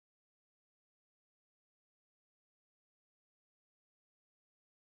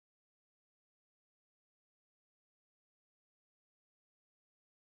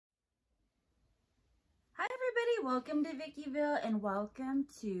Hi everybody, welcome to Vickyville and welcome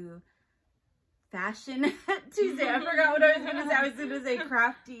to Fashion Tuesday. I forgot what I was going to say. I was going to say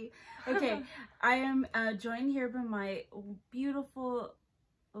crafty. Okay, I am joined here by my beautiful,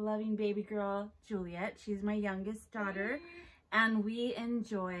 loving baby girl, Juliette. She's my youngest daughter and we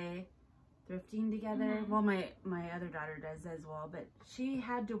enjoy thrifting together. Well, my other daughter does as well, but she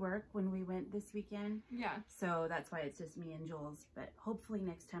had to work when we went this weekend. Yeah. So that's why it's just me and Jules, but hopefully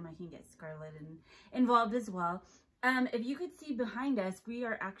next time I can get Scarlett involved as well. If you could see behind us, we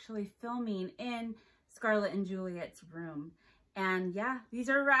are actually filming in Scarlett and Juliette's room. And yeah, these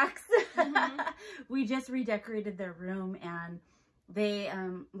are racks. We just redecorated their room and they,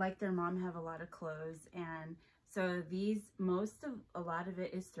 like their mom, have a lot of clothes, and so a lot of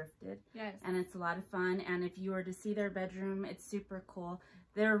it is thrifted. Yes. And it's a lot of fun. And if you were to see their bedroom, it's super cool.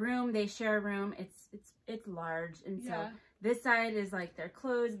 Their room, they share a room. It's large. And so this side is like their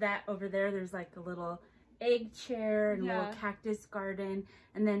clothes. That over there, there's like a little egg chair and a little cactus garden.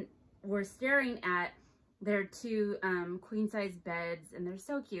 And then we're staring at their two queen size beds, and they're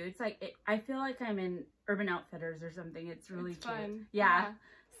so cute. It's like, I feel like I'm in Urban Outfitters or something. It's really cute. Fun. Yeah.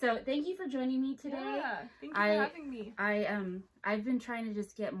 So thank you for joining me today. Yeah, thank you for having me. I've been trying to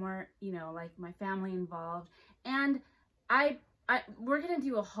just get more, you know, like my family involved, and we're gonna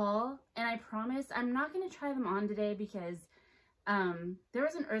do a haul, and I promise I'm not gonna try them on today because there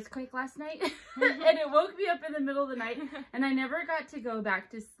was an earthquake last night and it woke me up in the middle of the night and I never got to go back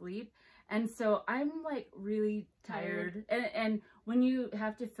to sleep, and so I'm like really tired. And when you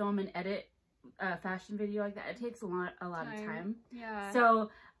have to film and edit a fashion video like that, it takes a lot of time. Yeah. So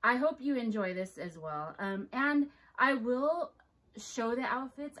I hope you enjoy this as well. And I will show the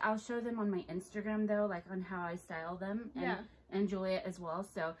outfits. I'll show them on my Instagram though, like on how I style them, and Juliette as well.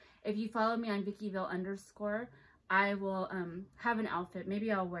 So if you follow me on Vickyville_, I will have an outfit.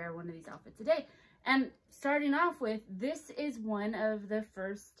 Maybe I'll wear one of these outfits today. And starting off with, this is one of the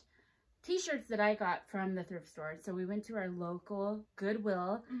first t-shirts that I got from the thrift store. So we went to our local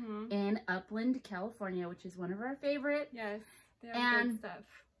Goodwill in Upland, California, which is one of our favorite. Yes, they have good stuff.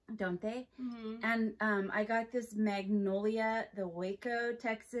 Don't they? And I got this Magnolia, the Waco,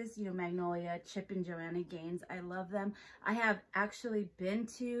 Texas, you know, Magnolia, Chip and Joanna Gaines. I love them. I have actually been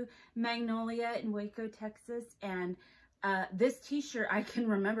to Magnolia in Waco, Texas, and this t-shirt I can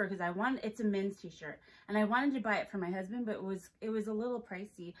remember because it's a men's t-shirt, and I wanted to buy it for my husband, but it was a little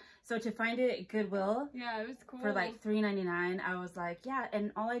pricey. So to find it at Goodwill, yeah, it was cool, for like $3.99, I was like, yeah.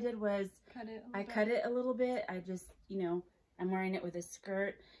 And all I did was cut it a little bit. I just, you know, I'm wearing it with a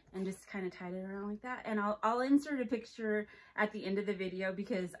skirt and just kind of tied it around like that. And I'll insert a picture at the end of the video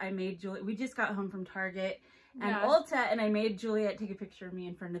because I made Juliette, we just got home from Target and Ulta, and I made Juliette take a picture of me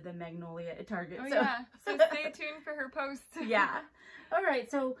in front of the Magnolia at Target. Oh, so so stay tuned for her post. Yeah. All right,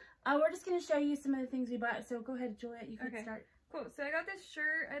 so we're just going to show you some of the things we bought. So go ahead, Juliette, you can start. Cool. So I got this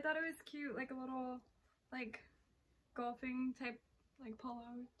shirt. I thought it was cute, like a little like golfing type like polo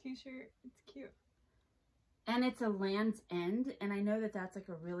t-shirt. It's cute. And it's a Land's End, and I know that that's like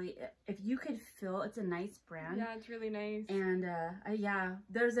a really, if you could feel, it's a nice brand. Yeah, it's really nice. And yeah,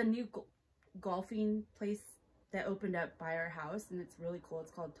 there's a new golfing place that opened up by our house, and it's really cool. It's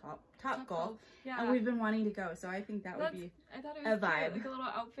called Top Golf. Yeah. And we've been wanting to go, so I think that would be I thought it was a vibe. Cute, like a little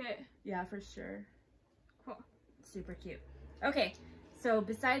outfit. Yeah, for sure. Cool. Super cute. Okay, so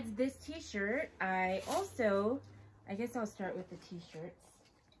besides this t-shirt, I guess I'll start with the t-shirts.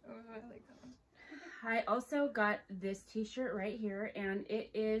 Oh, I like that one. I also got this t-shirt right here, and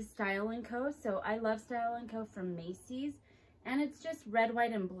it is Style & Co. So I love Style & Co. from Macy's, and it's just red,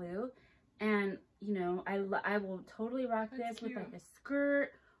 white, and blue. And, you know, I will totally rock this with like a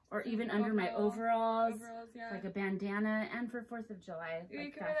skirt or even under my overalls, like a bandana, and for 4th of July. You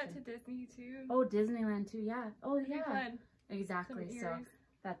like can wear that to Disney too. Oh, Disneyland too, yeah. Oh, yeah. Fun. Exactly. So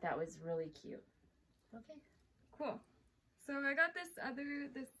that was really cute. Okay. Cool. So I got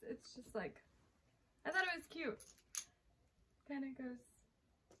it's just like, I thought it was cute. Kind of goes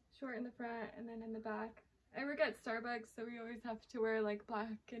short in the front and then in the back. I work at Starbucks, so we always have to wear like black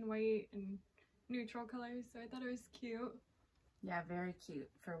and white and neutral colors, so I thought it was cute. Yeah, very cute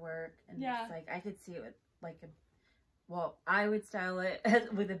for work. And it's like, I could see it with like I would style it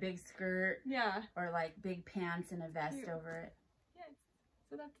with a big skirt. Yeah. Or like big pants and a vest over it. Yes.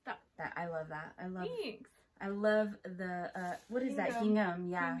 So that's that. I love that. Thanks. I love the, what is that? Gingham.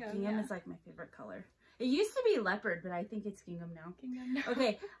 Yeah, gingham is like my favorite color. It used to be leopard, but I think it's gingham now. Gingham now.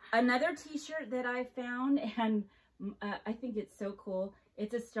 Okay, another t-shirt that I found, and I think it's so cool.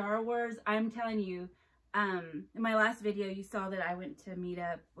 It's a Star Wars. I'm telling you, in my last video, you saw that I went to meet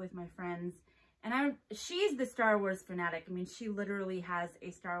up with my friends, and she's the Star Wars fanatic. I mean, she literally has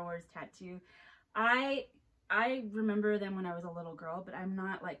a Star Wars tattoo. I remember them when I was a little girl, but I'm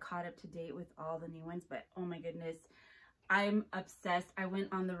not like caught up to date with all the new ones. But oh my goodness, I'm obsessed. I went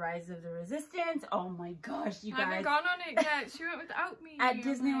on the Rise of the Resistance. Oh my gosh, you guys. I haven't gone on it yet. She went without me. At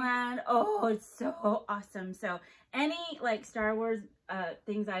Disneyland. Oh, it's so awesome. So any like Star Wars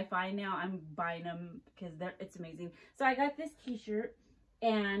things I find now, I'm buying them because it's amazing. So I got this t-shirt,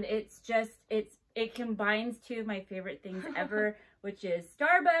 and it combines two of my favorite things ever, which is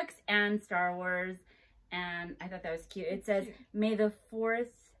Starbucks and Star Wars. And I thought that was cute. It says, "May the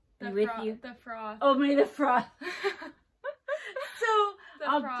 4th be with you." The froth. Oh, may the froth. So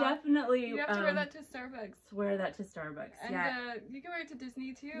I'll froth. definitely. You have to wear that to Starbucks. Wear that to Starbucks. And yeah. You can wear it to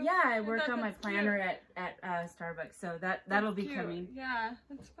Disney too. Yeah, I work on my planner at Starbucks, so that'll be cute. coming. Yeah,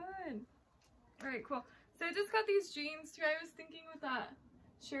 that's fun. All right, cool. So I just got these jeans too. I was thinking with that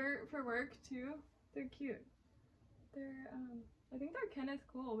shirt for work too. They're cute. They're I think they're Kenneth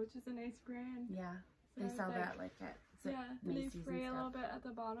Cole, which is a nice brand. Yeah. So They sell that like at Macy's, they fray a little bit at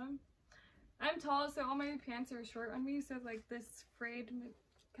the bottom. I'm tall, so all my pants are short on me, so like this frayed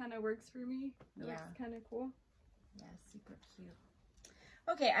kind of works for me. It looks kind of cool. Yeah, super cute.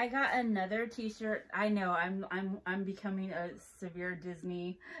 Okay, I got another t-shirt. I know I'm becoming a severe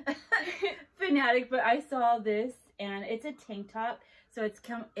Disney fanatic, but I saw this and it's a tank top, so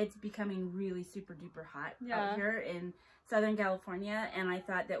it's becoming really super duper hot out here in Southern California, and I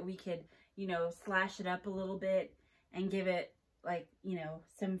thought that we could, you know, slash it up a little bit and give it like, you know,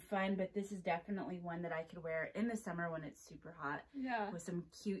 some fun. But this is definitely one that I could wear in the summer when it's super hot. Yeah. With some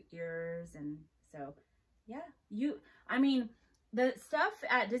cute ears. And so, yeah. I mean, the stuff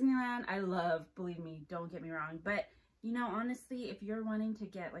at Disneyland, I love, believe me, don't get me wrong. But, you know, honestly, if you're wanting to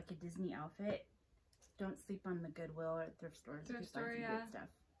get like a Disney outfit, don't sleep on the Goodwill or thrift stores. Thrift store, yeah. Good stuff.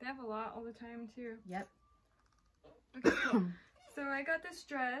 They have a lot all the time, too. Yep. Okay, cool. So I got this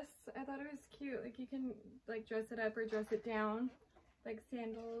dress. I thought it was cute. Like you can like dress it up or dress it down, like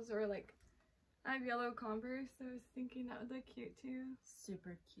sandals, or like I have yellow Converse, so I was thinking that would look cute too.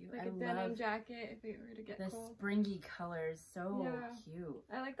 Super cute. Like a denim jacket if it were to get cold. The springy colors, so cute.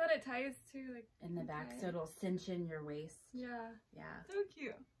 I like that it ties too, like in the back, so it'll cinch in your waist. Yeah. Yeah. So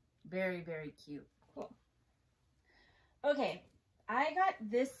cute. Very, very cute. Cool. Okay, I got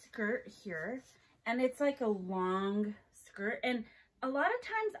this skirt here. And it's like a long skirt. And a lot of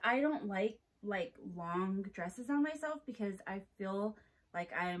times I don't like long dresses on myself because I feel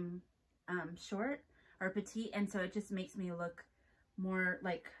like I'm short or petite. And so it just makes me look more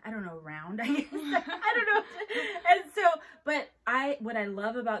like, I don't know, round, I guess. I don't know. And so, but what I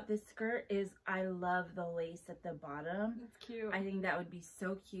love about this skirt is I love the lace at the bottom. It's cute. I think that would be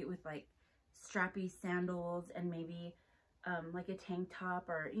so cute with like strappy sandals and maybe like a tank top,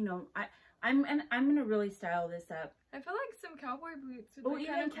 or, you know, I'm gonna really style this up. I feel like some cowboy boots. Oh,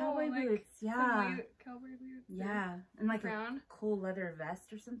 even cowboy boots, yeah. Some white cowboy boots. Yeah, and like brown. A cool leather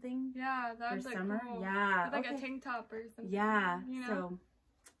vest or something. Yeah, that would look summer. Cool. Yeah, with like a tank top or something. Yeah, you know? So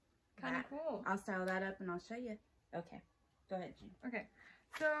kind of cool. I'll style that up and I'll show you. Okay, go ahead, Jean. Okay,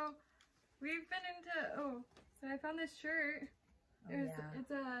 so we've been into. So I found this shirt.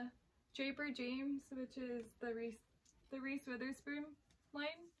 It's a Draper James, which is the Reese Witherspoon line.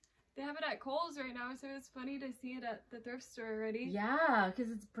 They have it at Kohl's right now, so it's funny to see it at the thrift store already. Yeah,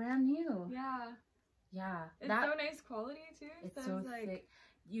 because it's brand new. Yeah. Yeah. It's so nice quality, too. It's so thick.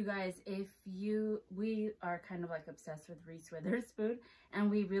 You guys, we are kind of like obsessed with Reese Witherspoon,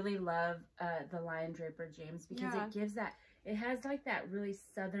 and we really love the line Draper James because it gives it has like that really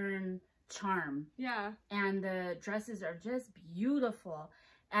southern charm. Yeah. And the dresses are just beautiful.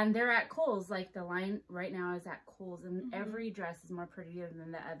 And they're at Kohl's, like the line right now is at Kohl's, and every dress is more prettier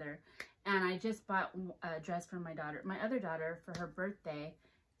than the other. And I just bought a dress for my other daughter, for her birthday.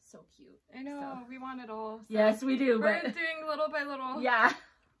 So cute. I know, we want it all. So yes, we do. We're doing little by little. Yeah.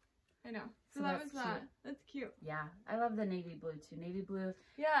 I know. So that was that. That's cute. Yeah, I love the navy blue too. Navy blue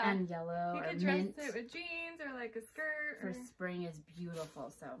and yellow. You could dress it with jeans or like a skirt. For spring is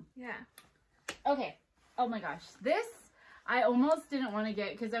beautiful, so. Yeah. Okay. Oh my gosh. This I almost didn't want to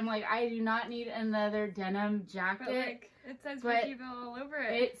get because I'm like, I do not need another denim jacket. But like, it says Vickyville all over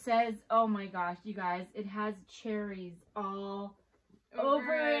it. It says, oh my gosh, you guys, it has cherries all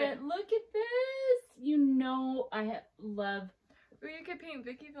over it. Look at this. You know, I love. Or you could paint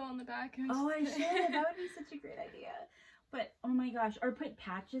Vickyville on the back. Oh, I should. That would be such a great idea. But oh my gosh, or put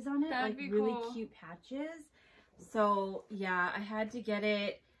patches on it, That'd like be really cool. cute patches. So yeah, I had to get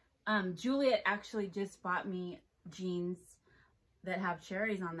it. Juliette actually just bought me jeans that have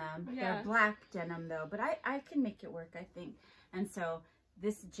cherries on them. Yeah. They're black denim though, but I can make it work, I think. And so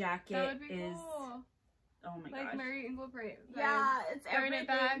this jacket that would be is cool. oh my like gosh. Mary Engelbreit. Yeah, it's throwing everything. it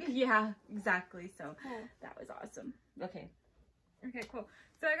back. Yeah, exactly. So Cool. that was awesome. Okay. Okay, cool.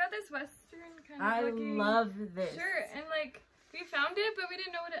 So I got this Western kind of I looking love this shirt, and like we found it, but we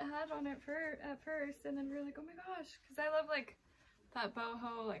didn't know what it had on it at first, and then we were like, oh my gosh, because I love like that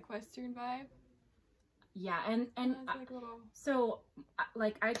boho like Western vibe. Yeah, and like little... so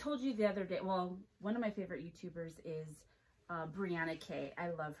like I told you the other day, well, one of my favorite YouTubers is Brianna K.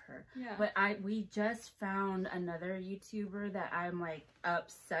 I love her. Yeah. But we just found another YouTuber that I'm like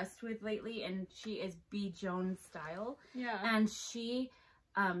obsessed with lately, and she is B Jones Style. Yeah. And she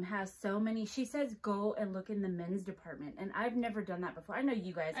has so many. She says go and look in the men's department, and I've never done that before. I know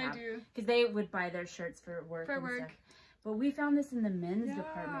you guys have. I do. Because they would buy their shirts for work. And stuff. But we found this in the men's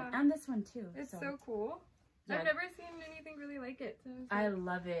department, and this one too. It's so cool. Yeah. I've never seen anything really like it. So I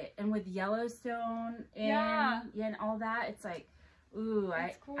love it, and with Yellowstone and and all that, it's like, ooh,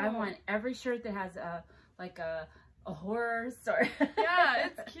 cool. I want every shirt that has a horse or yeah,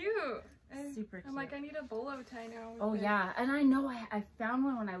 it's cute. Super cute. I'm like, I need a bolo tie now. Oh yeah, and I know I found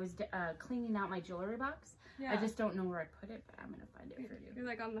one when I was cleaning out my jewelry box. Yeah. I just don't know where I put it, but I'm gonna find it for you. You're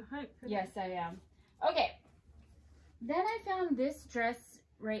like on the hunt. Yes, I am. Okay. Then I found this dress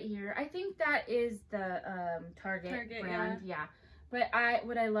right here. I think that is the Target brand. Yeah. But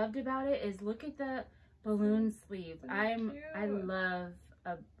what I loved about it is look at the balloon sleeve. I love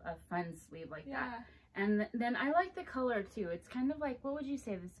a fun sleeve like that. And then I like the color too. It's kind of like, what would you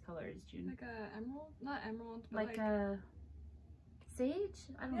say this color is, June? Like a emerald, not emerald, but like a sage?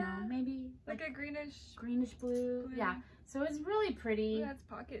 I don't know, maybe like a greenish blue. Yeah. So it's really pretty. It has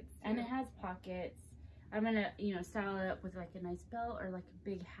pockets too. And it has pockets. I'm gonna, style it up with like a nice belt or like a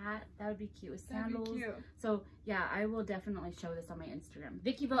big hat. That would be cute with sandals. That'd be cute. So yeah, I will definitely show this on my Instagram.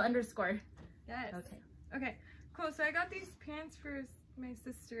 VickyBell_. Yes. Okay. Okay. Cool. So I got these pants for my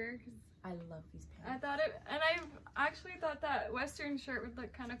sister. I love these pants. I thought it, and I actually thought that Western shirt would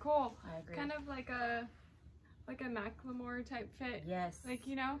look kind of cool. I agree. Kind of like a Macklemore type fit. Yes. Like,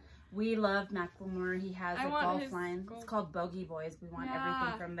 We love Macklemore. He has a golf line. It's called Bogey Boys. We want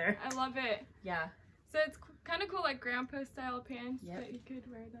everything from there. I love it. Yeah. So it's kind of cool, like grandpa style pants, but you could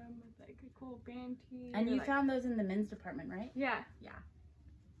wear them with like a cool band tee. And you found those in the men's department, right? Yeah. Yeah.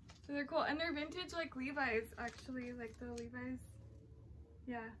 So they're cool. And they're vintage like Levi's, actually, like the Levi's.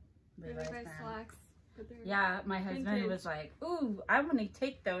 Yeah. Levi's slacks. Yeah, my husband was like, ooh, I want to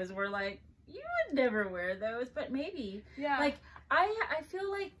take those. We're like, you would never wear those, but maybe. Yeah. Like, I feel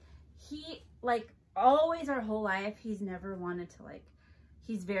like he, like, always our whole life, he's never wanted to, like,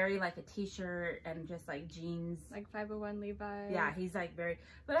 he's very like a t-shirt and just like jeans. Like 501 Levi's. Yeah, he's like very,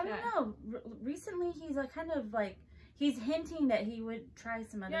 but I don't know. Recently he's like kind of like, he's hinting that he would try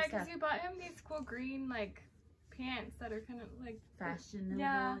some other stuff. Yeah, because you bought him these cool green like pants that are kind of like fashionable.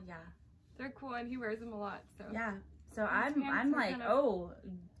 Yeah. Yeah. They're cool and he wears them a lot. So yeah. So I'm like, kind of oh,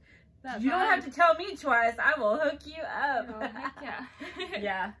 you don't have to tell me twice. I will hook you up. Oh, heck yeah.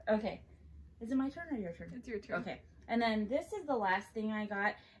 Yeah. Okay. Is it my turn or your turn? It's your turn. Okay. And then this is the last thing I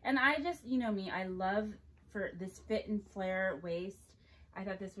got. And I just, you know me, I love for this fit and flare waist. I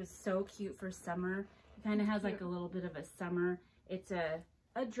thought this was so cute for summer. It kind of has like a little bit of a summer. It's a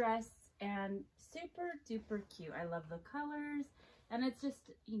dress and super duper cute. I love the colors. And it's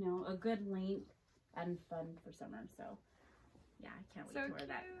just, a good length and fun for summer. So, yeah, I can't wait to wear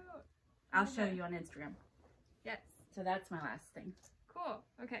that. I'll show you on Instagram. Yes. So that's my last thing. Cool.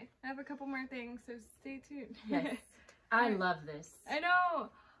 Okay. I have a couple more things, so stay tuned. Yes. I love this. I know.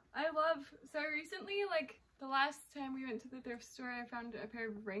 So recently, like the last time we went to the thrift store, I found a pair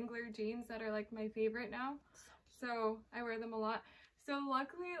of Wrangler jeans that are like my favorite now. So I wear them a lot. So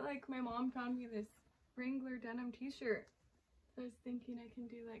luckily, like my mom found me this Wrangler denim t-shirt. I was thinking I can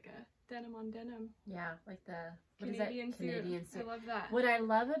do like a denim on denim. Yeah, like the Canadian suit. I love that. What I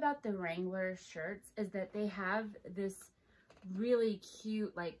love about the Wrangler shirts is that they have this really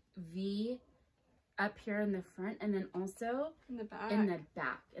cute like V up here in the front and then also in the back.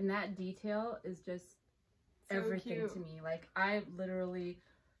 And that detail is just so everything cute to me. Like I literally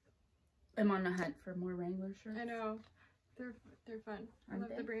am on the hunt for more Wrangler shirts. I know. They're fun. I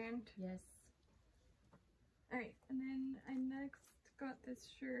love the brand. Yes. Alright, and then I next got this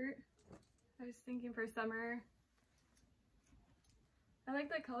shirt. I was thinking for summer. I like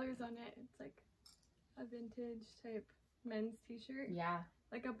the colors on it. It's like a vintage type men's t-shirt. Yeah.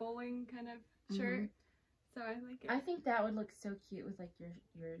 Like a bowling kind of shirt. So I like it. I think that would look so cute with like your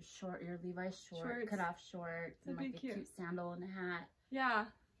Levi's shorts. Cut off shorts and like a cute sandal and a hat. Yeah,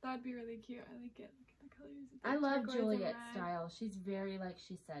 that would be really cute. I like it. Look at the colors. I love Juliette's style. She's very, like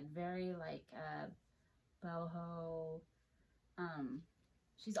she said, very like boho.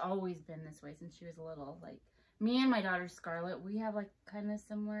 she's always been this way since she was little. Like, me and my daughter Scarlett, we have like kind of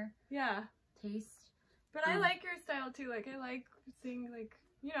similar taste. But I like your style too. Like, I like seeing, like,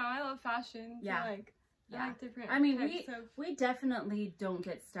 you know, I love fashion. So I like different types of... we definitely don't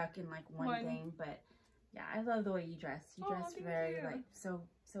get stuck in like one thing, but yeah, I love the way you dress. You dress very like so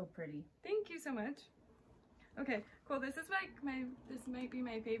pretty. Thank you so much. Okay, cool. This is like this might be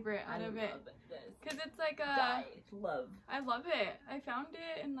my favorite out of it. Because it's like a... I love it. I found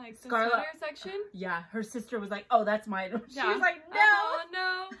it in like the sweater section. Yeah, her sister was like, oh, that's mine. She was like, no.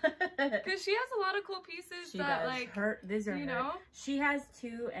 No. Because she has a lot of cool pieces like... These are her. She has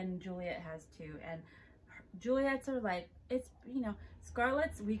 2 and Juliette has 2. And Juliette's are like, it's, you know,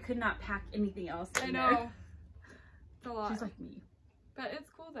 Scarlett's, we could not pack anything else in there. It's a lot. She's like me. But it's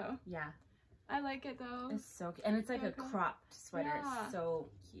cool though. Yeah. I like it though. It's so cute. And it's like a cropped sweater. It's so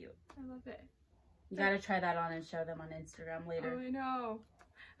cute. I love it. You gotta try that on and show them on Instagram later. Oh, I know.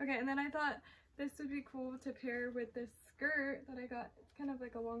 Okay, and then I thought this would be cool to pair with this skirt that I got. It's kind of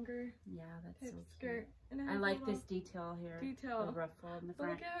like a longer that's so skirt. And I like this detail here. The ruffle in the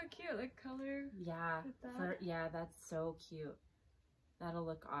front. Look at how cute, like color. Yeah. That's so cute. That'll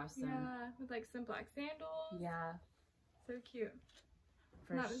look awesome. Yeah, with like some black sandals. Yeah. So cute.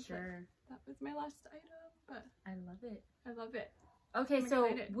 For sure. That was my last item, but I love it. I love it. Okay, so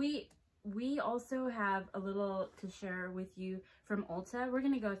we also have a little to share with you from Ulta. We're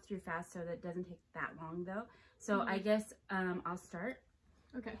gonna go through fast so that it doesn't take that long though. So I guess I'll start.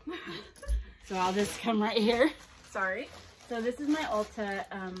 Okay. So I'll just come right here. Sorry. So this is my Ulta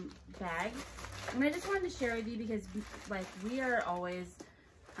bag, and I just wanted to share with you because like we are always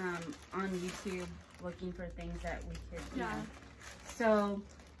on YouTube looking for things that we could you know. So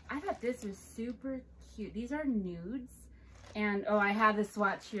I thought this was super cute. These are nudes, and oh, I have the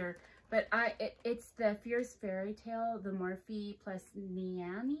swatch here, but it's the Fierce Fairy Tale, the Morphe plus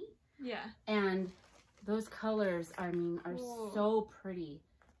Niani. Yeah. And those colors, I mean, are so pretty.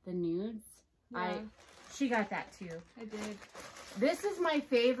 The nudes. Yeah. She got that too. I did. This is my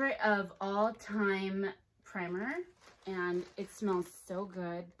favorite of all time primer, and it smells so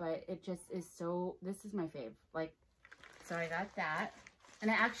good, but it just is so, this is my fave. Like, so I got that. And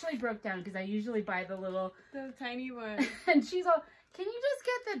I actually broke down because I usually buy the tiny one. And she's all, can you just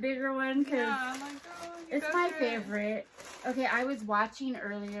get the bigger one? Cause I'm like, oh, it's my favorite. Okay, I was watching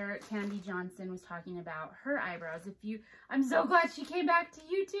earlier, Candy Johnson was talking about her eyebrows. I'm so glad she came back to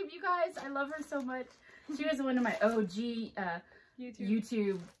YouTube, you guys. I love her so much. She was one of my OG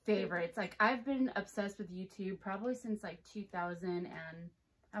YouTube favorites. Like, I've been obsessed with YouTube probably since like 2000 and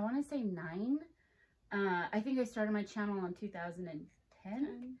I want to say 9. I think I started my channel in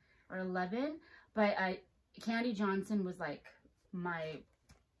 2010 or 11, but Candy Johnson was like my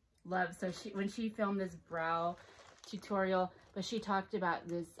love. So when she filmed this brow tutorial, but she talked about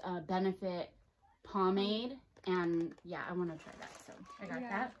this Benefit pomade, and yeah, I want to try that. So I got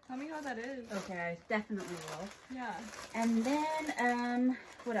that. Tell me how that is. Okay, I definitely will. Yeah. And then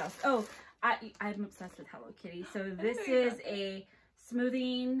what else? Oh, I'm obsessed with Hello Kitty. So this is a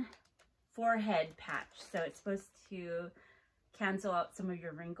smoothing forehead patch. So it's supposed to cancel out some of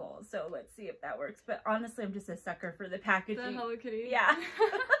your wrinkles. So let's see if that works. But honestly, I'm just a sucker for the packaging. The Hello Kitty. Yeah.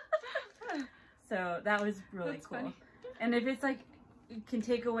 So that was really cool. Funny. And if it's like, it can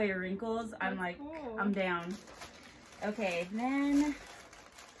take away your wrinkles, I'm like, cool. I'm down. Okay, then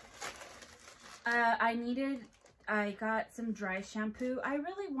I got some dry shampoo. I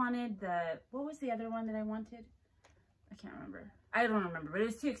really wanted what was the other one that I wanted? I can't remember. I don't remember, but it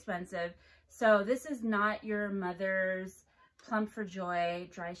was too expensive. So this is Not Your Mother's Plump for Joy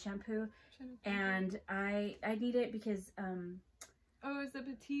dry shampoo. And I need it because oh, it's the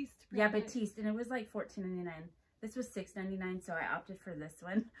Batiste brand. Yeah, Batiste, and it was like $14.99. This was $6.99, so I opted for this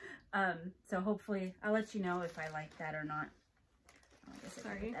one. So hopefully I'll let you know if I like that or not. Oh, I guess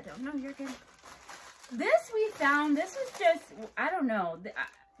sorry. I don't know. You're good. This we found. This was just, I don't know.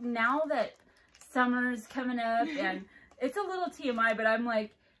 Now that summer's coming up and it's a little TMI, but I'm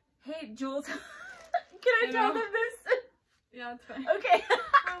like, hey, Jules, can I tell them this? Yeah, it's fine. Okay.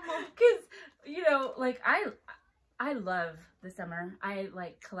 Because, you know, like, I love the summer. I,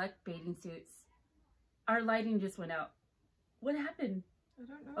 like, collect bathing suits. Our lighting just went out. What happened? I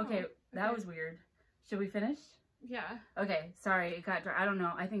don't know. Okay, that was weird. Should we finish? Yeah. Okay, sorry, it got dry. I don't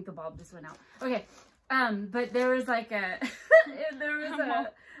know. I think the bulb just went out. Okay, but there was, like,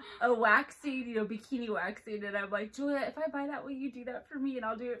 a waxing, you know, bikini waxing, and I'm like, Juliette, if I buy that, will you do that for me, and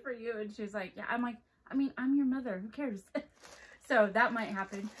I'll do it for you? And she's like, yeah. I'm like, I mean, I'm your mother. Who cares? So that might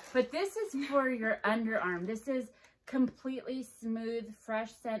happen. But this is for your underarm. This is completely smooth,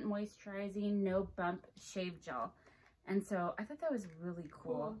 fresh scent moisturizing, no bump shave gel. And so I thought that was really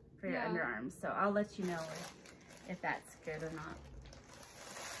cool for your underarms. So I'll let you know if that's good or not.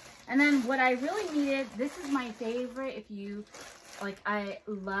 And then what I really needed, this is my favorite. If you like, I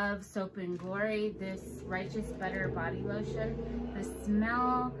love Soap and Glory, this Righteous Butter body lotion. The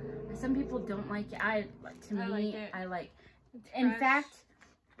smell, some people don't like it. I like. In fact,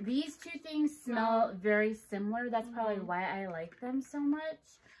 these two things smell very similar. That's probably why I like them so much.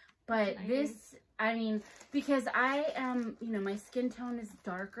 But this, I mean, because I am, you know, my skin tone is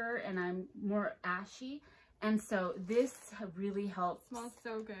darker and I'm more ashy. And so this really helps. It smells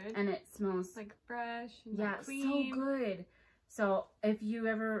so good. And it smells like fresh and so clean. good. So if you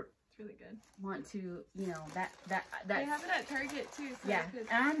ever really good. Want to, you know, that they have it at Target too. So yeah,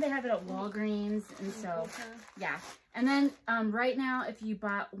 and they have it at Walgreens, and so yeah. And then right now, if you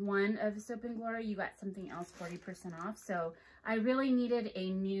bought one of Soap and Glory, you got something else 40% off. So I really needed a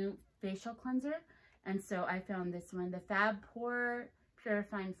new facial cleanser, and so I found this one, the Fab Pore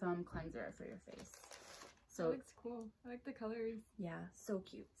Purifying Foam Cleanser for your face. So that looks cool. I like the colors. Yeah, so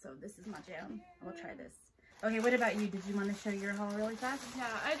cute. So this is my jam. Yeah. I'll try this. Okay, what about you? Did you want to show your haul really fast? Yeah,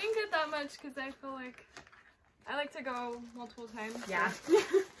 I didn't get that much because I feel like I like to go multiple times. Yeah.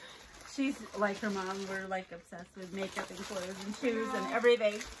 She's like her mom. We're like obsessed with makeup and clothes and shoes and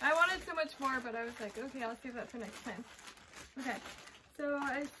everything. I wanted so much more, but I was like, okay, I'll save that for next time. Okay, so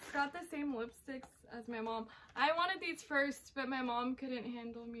I got the same lipsticks as my mom. I wanted these first, but my mom couldn't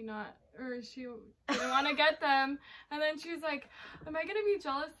handle me she didn't want to get them. And then she was like, am I going to be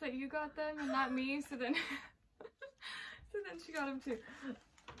jealous that you got them and not me? So then, she got them too.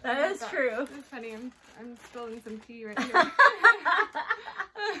 That is true. It's funny. I'm spilling some tea right here.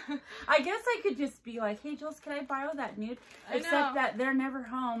 I guess I could just be like, hey, Jules, can I borrow that nude? Except that they're never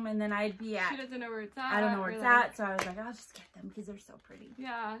home, and then I'd be at... She doesn't know where it's at. I don't know where it's at, so I was like, I'll just get them because they're so pretty.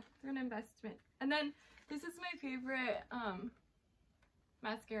 Yeah, they're an investment. And then this is my favorite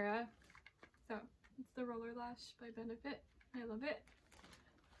mascara. So it's the Roller Lash by Benefit. I love it.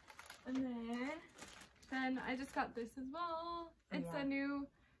 And then I just got this as well. It's a new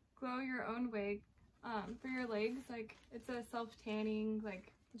Glow Your Own Wig for your legs. Like, it's a self-tanning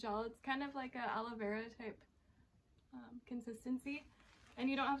like gel. It's kind of like a aloe vera type consistency, and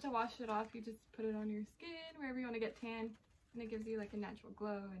you don't have to wash it off. You just put it on your skin wherever you want to get tan, and it gives you like a natural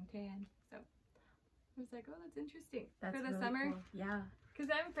glow and tan. So I was like, oh, that's interesting. That's for the really summer. Cool. Yeah, because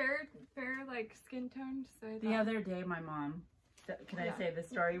I'm fair like skin toned. So I thought, the other day my mom, can I say the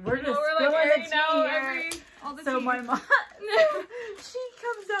story? We're just we're like airing out all the so tea. my mom, she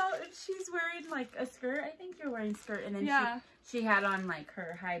comes out and she's wearing like a skirt. I think you're wearing a skirt, and then she had on like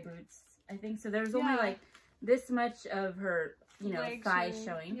her high boots, I think. So there's only like this much of her, you know, thigh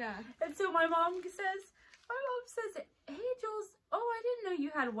showing. Yeah. And so my mom says, hey Jules, oh, I didn't know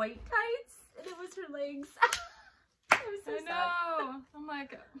you had white tights, and it was her legs. I was so sad. I'm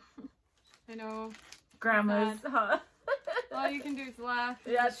like, I know. Grandma's, huh? All you can do is laugh.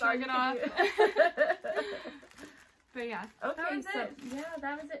 Yeah, shrug it off. But yeah. Okay,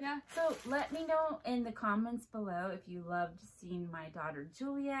 that was it. Yeah. So let me know in the comments below if you loved seeing my daughter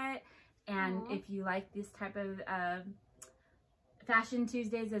Juliette, and if you like this type of Fashion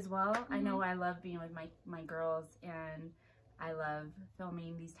Tuesdays as well. I know I love being with my girls, and I love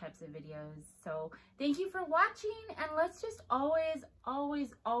filming these types of videos. So thank you for watching, and let's just always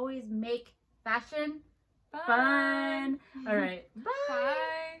make fashion fun. All right. Bye.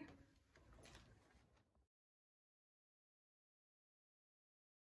 Bye.